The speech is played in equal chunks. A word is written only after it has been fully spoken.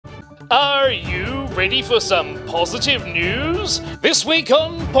Are you ready for some positive news? This week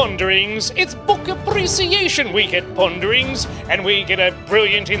on Ponderings, it's Book Appreciation Week at Ponderings, and we get a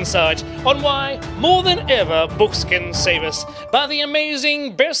brilliant insight on why, more than ever, books can save us by the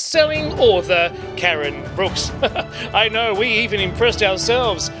amazing best-selling author Karen Brooks. I know, we even impressed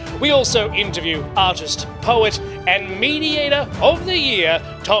ourselves. We also interview artist, poet, and mediator of the year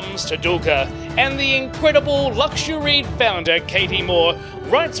Tom Stadulka, and the incredible luxury founder Katie Moore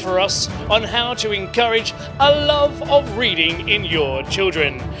writes for us on how to encourage a love of reading in your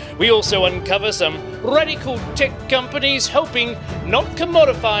children. We also uncover some radical tech companies helping, not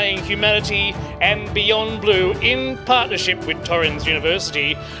commodifying humanity, and Beyond Blue, in partnership with Torrens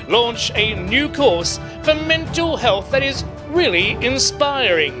University, launch a new course for mental health that is really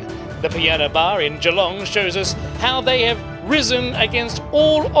inspiring. The Piano Bar in Geelong shows us how they have risen against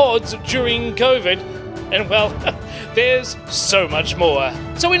all odds during COVID. And well, there's so much more.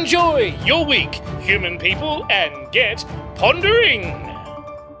 So enjoy your week, human people, and get pondering!